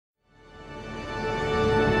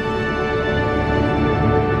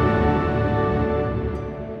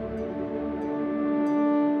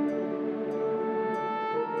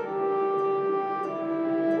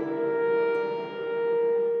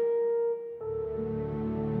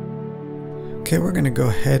Okay, we're going to go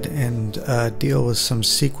ahead and deal with some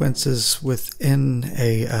sequences within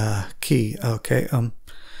a key. Okay,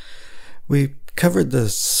 we covered the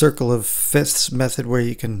circle of fifths method where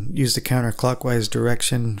you can use the counterclockwise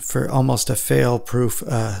direction for almost a fail-proof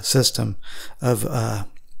system of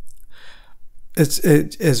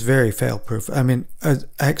it is very fail-proof. I mean,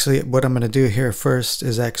 actually what I'm going to do here first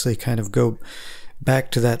is actually kind of go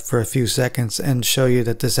back to that for a few seconds and show you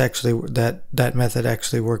that this actually that method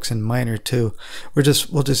actually works in minor too. We'll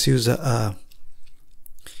just use a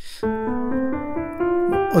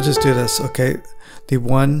we'll just do this. Okay, the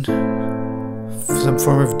 1, some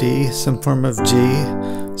form of D, some form of G,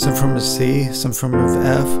 some form of C, some form of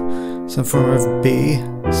F, some form of B,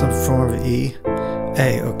 some form of E,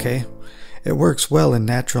 A. Okay, it works well in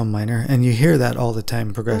natural minor, and you hear that all the time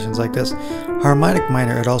in progressions like this. Harmonic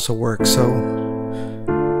minor, it also works. So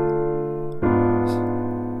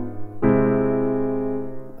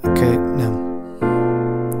okay, now,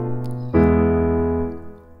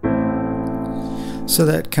 so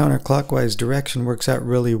that counterclockwise direction works out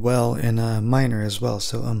really well in minor as well.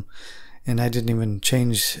 So and I didn't even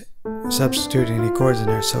substitute any chords in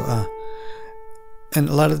there. So and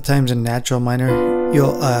a lot of the times in natural minor,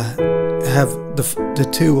 you'll have the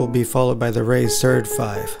 2 will be followed by the raised third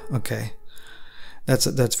 5. Okay,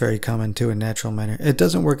 that's very common too in natural minor. It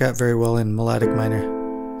doesn't work out very well in melodic minor.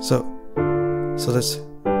 So let's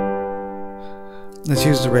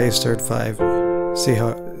use the raised third 5. See how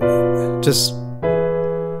it just,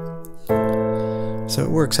 so it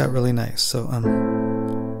works out really nice. So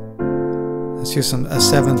let's use a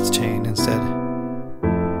 7th chain instead.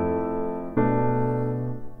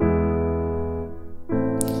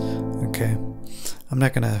 Okay, I'm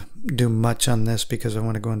not gonna do much on this because I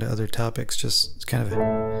want to go into other topics. Just kind of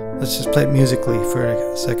let's just play it musically for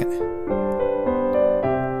a second.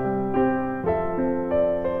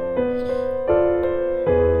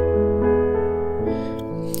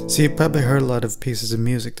 So you probably heard a lot of pieces of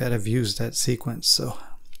music that have used that sequence. So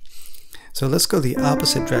let's go the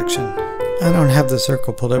opposite direction. I don't have the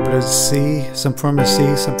circle pulled up, but it's C, some form of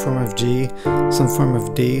C, some form of G, some form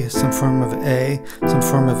of D, some form of A, some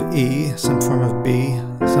form of E, some form of B,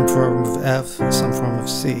 some form of F, some form of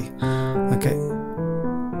C. Okay,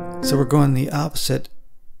 so we're going the opposite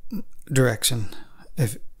direction.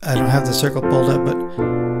 If I don't have the circle pulled up, but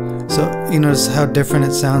so you notice how different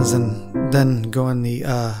it sounds than going the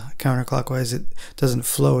counterclockwise. It doesn't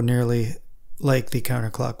flow nearly like the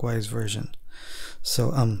counterclockwise version.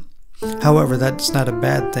 So however, that's not a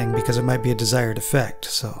bad thing because it might be a desired effect.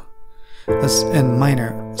 So let's, in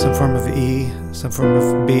minor, some form of E, some form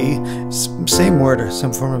of B, same order,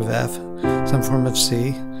 some form of F, some form of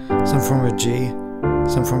C, some form of G,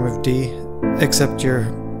 some form of D, except your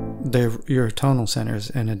tonal center is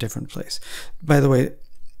in a different place. By the way,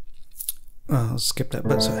 I'll skip that,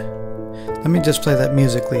 but sorry. Let me just play that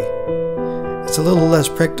musically. It's a little less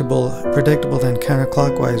predictable than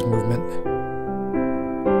counterclockwise movement.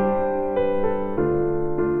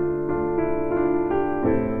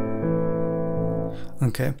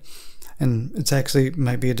 Okay, and it's actually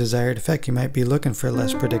might be a desired effect. You might be looking for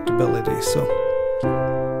less predictability. So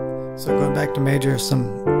going back to major,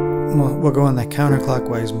 we'll go on the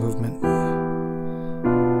counterclockwise movement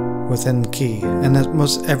within key, and that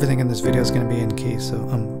most everything in this video is going to be in key. So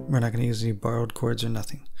we're not going to use any borrowed chords or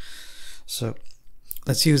nothing. So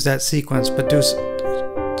let's use that sequence, but do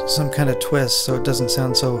some kind of twist so it doesn't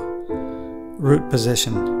sound so root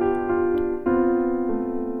position.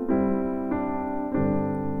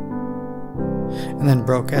 And then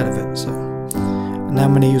broke out of it. So now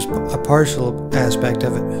I'm going to use a partial aspect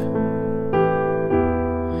of it.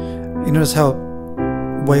 You notice how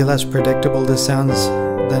way less predictable this sounds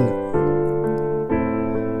than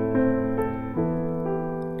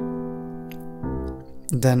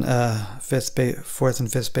fourth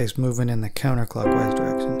and fifth bass movement in the counterclockwise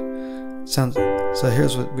direction. So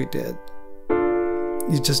here's what we did.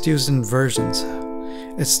 You just used inversions.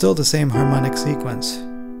 It's still the same harmonic sequence.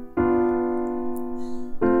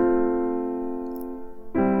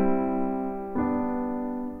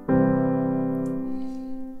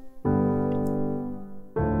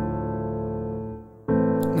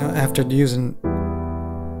 After using,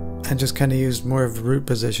 I just kind of used more of root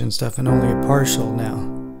position stuff and only a partial now.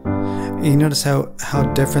 You notice how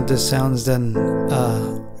different this sounds than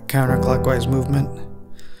counterclockwise movement?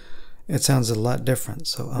 It sounds a lot different.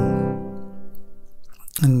 So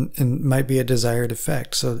and might be a desired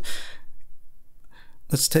effect. So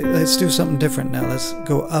let's do something different now. Let's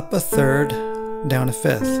go up a third, down a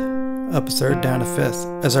fifth, up a third, down a fifth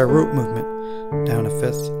as our root movement, down a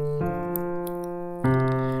fifth.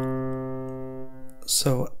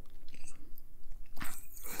 So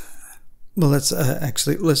Well, let's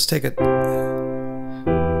actually, let's take it.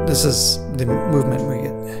 This is the movement we get.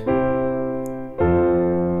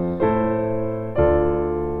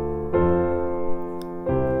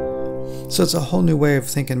 So it's a whole new way of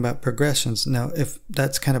thinking about progressions. Now, if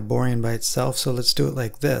that's kind of boring by itself, so let's do it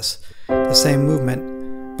like this. The same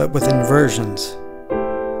movement, but with inversions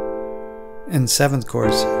in 7th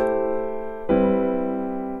chords.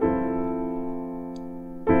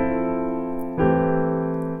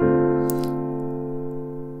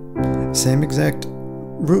 Same exact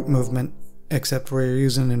root movement, except where you're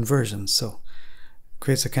using inversions, so it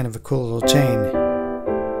creates a kind of a cool little chain.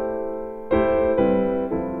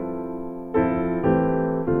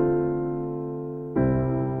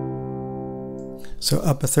 So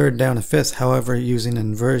up a third, down a fifth. However, using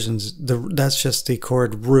inversions, that's just the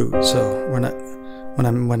chord root. So we're not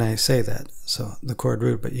when I say that. So the chord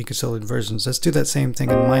root, but you can still inversions. Let's do that same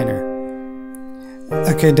thing in minor.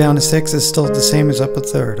 Okay, down a sixth is still the same as up a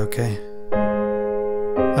third. Okay.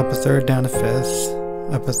 Up a third, down a fifth,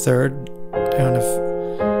 up a third,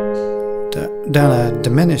 down a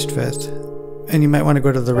diminished fifth, and you might want to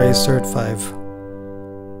go to the raised third 5.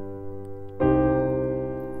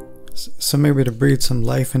 So maybe to breathe some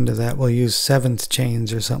life into that, we'll use 7th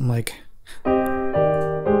chains or something like.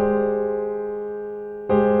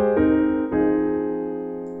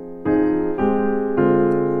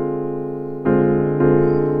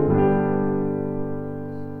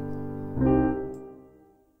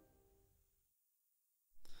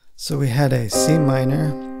 So we had a C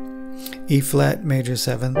minor, E flat major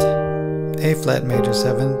 7th, A flat major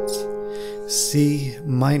 7th, C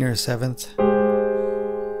minor 7th,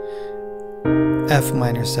 F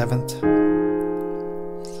minor 7th,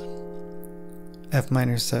 F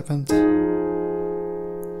minor 7th,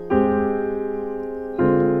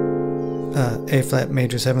 A flat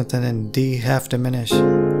major 7th, and then D half diminish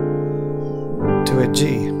to a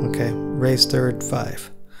G. Okay, raised third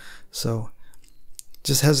 5. So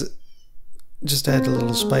just add a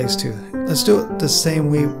little spice to it. Let's do it the same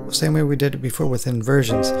way we did it before with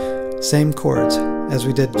inversions. Same chords as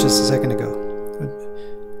we did just a second ago.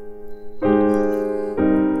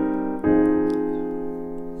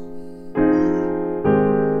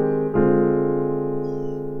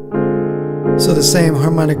 So the same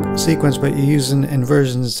harmonic sequence, but you're using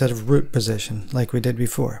inversions instead of root position, like we did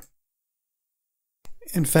before.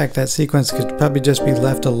 In fact, that sequence could probably just be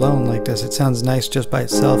left alone like this. It sounds nice just by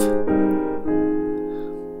itself.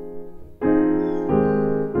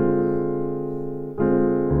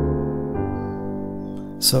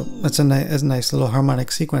 So that's a nice little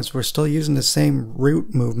harmonic sequence. We're still using the same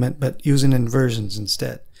root movement, but using inversions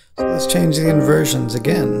instead. So let's change the inversions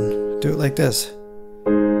again. Do it like this.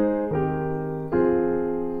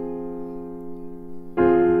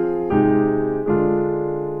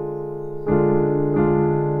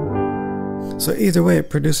 So either way, it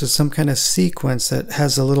produces some kind of sequence that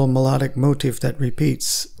has a little melodic motif that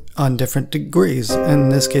repeats on different degrees, in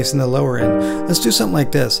this case in the lower end. Let's do something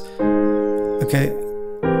like this, okay,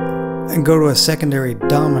 and go to a secondary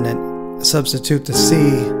dominant, substitute the C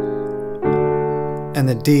and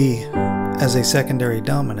the D as a secondary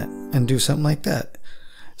dominant, and do something like that.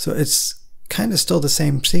 So it's kind of still the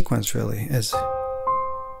same sequence really as...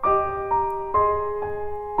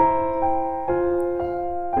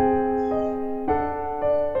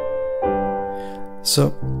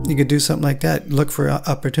 So you could do something like that. Look for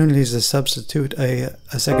opportunities to substitute a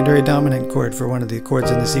secondary dominant chord for one of the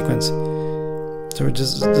chords in the sequence. So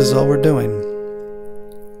this is all we're doing.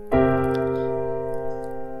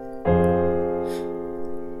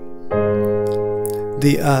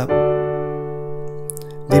 The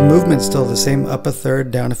movement's still the same: up a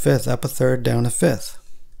third, down a fifth, up a third, down a fifth.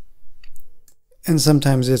 And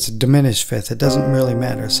sometimes it's a diminished fifth. It doesn't really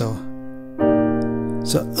matter. So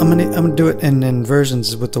I'm gonna do it in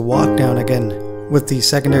inversions with the walk down again, with the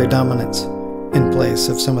secondary dominants in place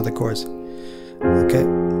of some of the chords. Okay,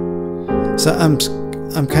 so I'm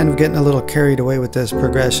kind of getting a little carried away with this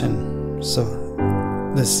progression, so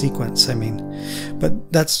this sequence, I mean,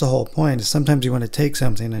 but that's the whole point. Sometimes you want to take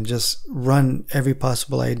something and just run every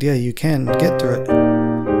possible idea you can get through it.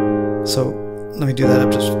 So let me do that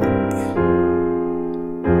up just.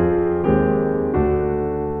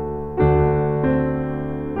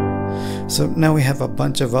 So now we have a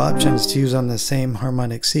bunch of options to use on the same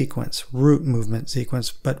harmonic sequence, root movement sequence,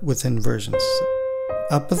 but with inversions.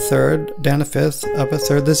 Up a third, down a fifth, up a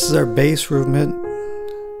third. This is our bass movement.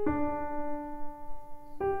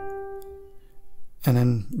 And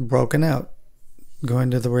then broken out, going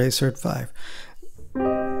to the raised third 5.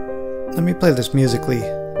 Let me play this musically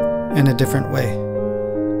in a different way.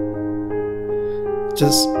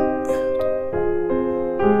 Just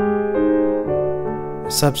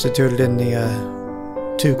substituted in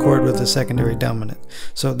the 2 chord with the secondary dominant.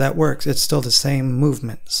 So that works. It's still the same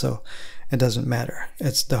movement, so it doesn't matter.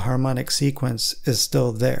 It's the harmonic sequence is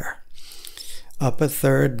still there. Up a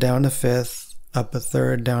third, down a fifth, up a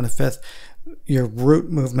third, down a fifth. Your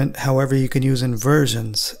root movement, however, you can use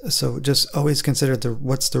inversions. So just always consider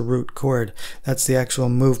what's the root chord. That's the actual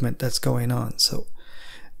movement that's going on. So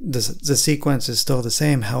the sequence is still the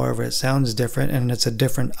same, however, it sounds different and it's a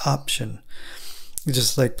different option.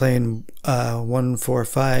 Just like playing 1, 4,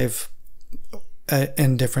 5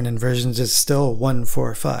 in different inversions is still 1,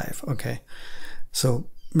 4, 5. Okay, so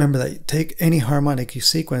remember that. Take any harmonic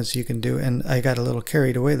sequence you can do, and I got a little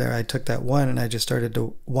carried away there. I took that one and I just started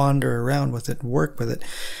to wander around with it and work with it.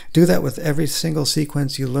 Do that with every single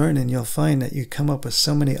sequence you learn, and you'll find that you come up with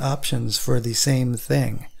so many options for the same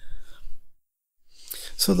thing.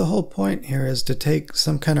 So the whole point here is to take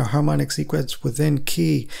some kind of harmonic sequence within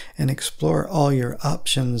key and explore all your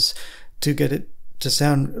options to get it to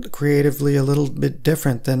sound creatively a little bit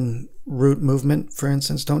different than root movement. For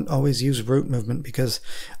instance, don't always use root movement, because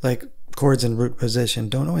like chords in root position,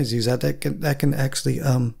 don't always use that. That can actually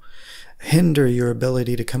hinder your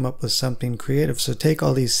ability to come up with something creative. So take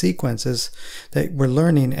all these sequences that we're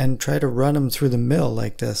learning and try to run them through the mill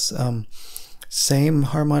like this. Same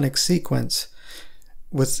harmonic sequence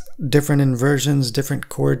with different inversions, different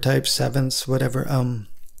chord types, sevenths, whatever.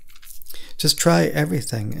 Just try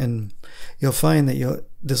everything, and you'll find that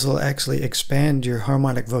this will actually expand your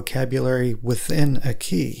harmonic vocabulary within a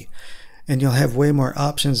key, and you'll have way more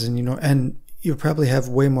options than you know, and you'll probably have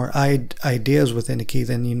way more ideas within a key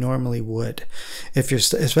than you normally would. If you're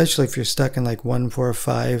especially if you're stuck in like 1, 4,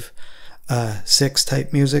 5, 6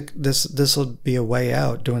 type music, this will be a way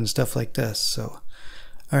out doing stuff like this. So,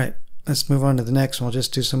 all right. Let's move on to the next one. We'll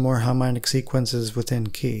just do some more harmonic sequences within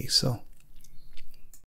key. So